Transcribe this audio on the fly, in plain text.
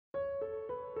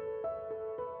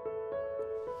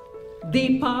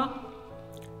Deepa,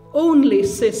 only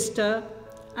sister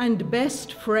and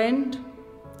best friend,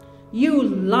 you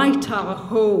light our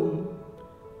home,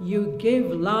 you give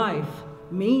life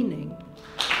meaning.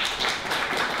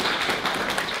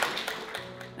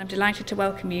 I'm delighted to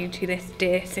welcome you to this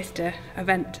Dear Sister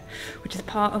event, which is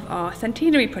part of our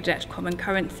centenary project, Common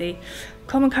Currency.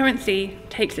 Common Currency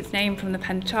takes its name from the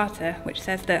Penn Charter, which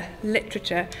says that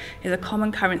literature is a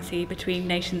common currency between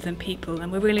nations and people,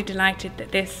 and we're really delighted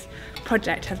that this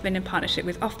project has been in partnership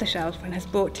with Off the Shelf and has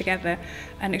brought together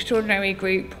an extraordinary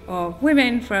group of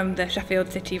women from the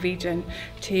Sheffield City region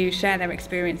to share their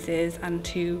experiences and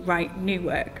to write new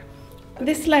work.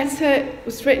 This letter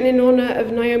was written in honour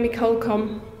of Naomi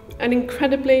Colcom, an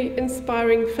incredibly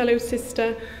inspiring fellow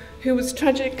sister who was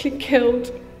tragically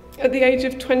killed at the age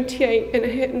of 28 in a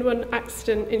hit-and-run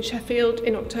accident in Sheffield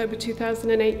in October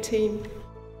 2018.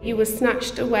 You were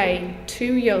snatched away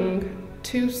too young,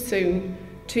 too soon,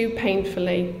 too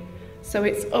painfully. So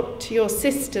it's up to your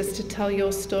sisters to tell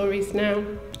your stories now.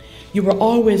 You were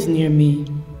always near me,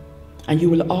 and you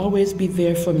will always be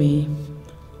there for me,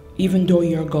 even though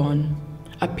you're gone.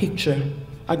 A picture,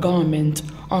 a garment,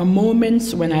 or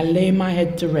moments when I lay my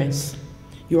head to rest.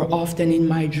 You are often in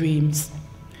my dreams.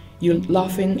 You're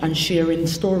laughing and sharing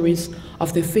stories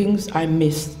of the things I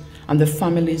missed and the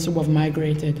families who have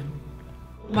migrated.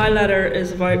 My letter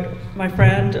is about my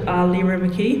friend Laureate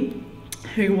McKee,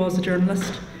 who was a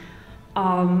journalist,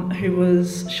 who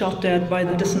was shot dead by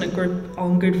the dissident group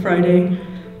on Good Friday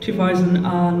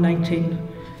 2019.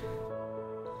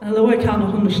 Although I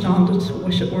cannot understand it,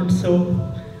 wish it weren't so,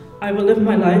 I will live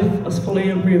my life as fully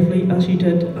and bravely as you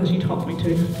did, as you taught me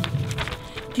to.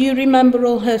 Do you remember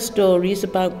all her stories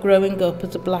about growing up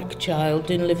as a black child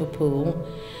in Liverpool?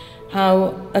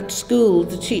 How at school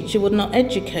the teacher would not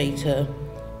educate her.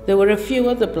 There were a few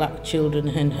other black children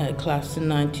in her class in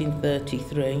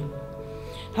 1933.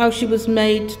 How she was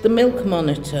made the milk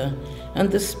monitor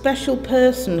and the special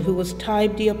person who was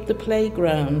tidy up the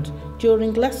playground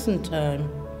during lesson time.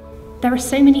 There are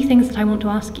so many things that I want to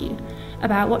ask you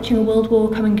about watching a world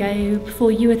war come and go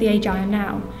before you are the age I am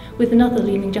now, with another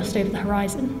looming just over the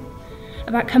horizon.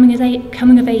 About coming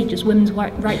of age as women's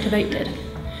right to vote did.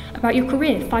 About your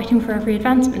career fighting for every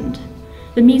advancement.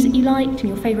 The music you liked and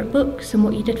your favourite books and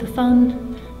what you did for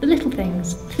fun. The little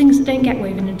things, things that don't get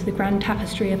woven into the grand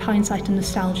tapestry of hindsight and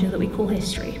nostalgia that we call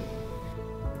history.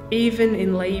 Even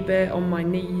in labour on my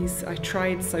knees, I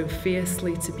tried so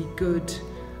fiercely to be good,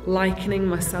 likening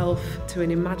myself to an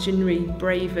imaginary,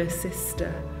 braver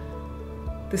sister.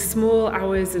 The small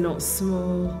hours are not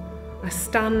small. I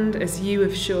stand as you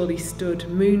have surely stood,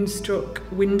 moonstruck,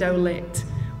 window lit,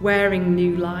 wearing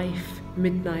new life,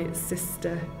 midnight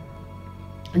sister.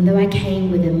 And though I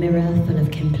came with a mirror full of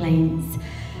complaints,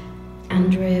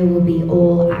 Andrea will be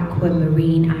all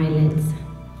aquamarine eyelids,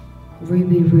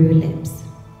 ruby rue lips,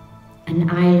 an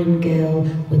island girl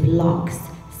with locks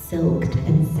silked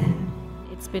and set.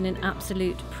 It's been an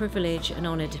absolute privilege and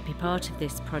honour to be part of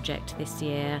this project this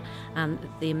year, and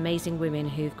the amazing women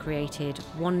who've created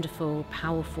wonderful,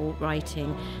 powerful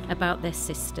writing about their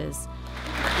sisters.